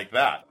 You'd like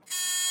that.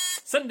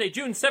 Sunday,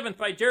 June 7th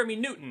by Jeremy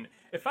Newton.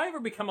 If I ever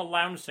become a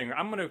lounge singer,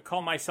 I'm going to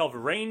call myself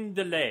Rain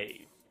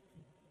Delay.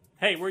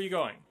 Hey, where are you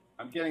going?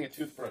 I'm getting a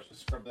toothbrush to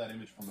scrub that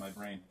image from my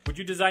brain. Would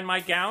you design my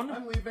gown?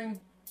 I'm leaving.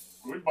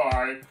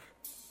 Goodbye.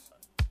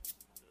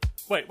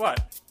 Wait,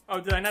 what? Oh,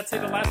 did I not say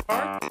the last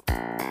part?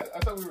 I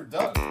thought we were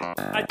done.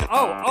 I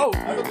thought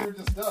we were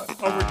just done.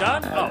 Oh, we're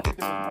done? I think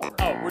there was more.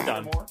 Oh, we're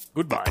done. More?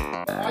 Goodbye.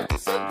 I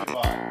just said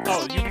goodbye.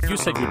 Oh, you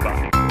said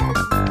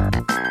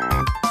goodbye.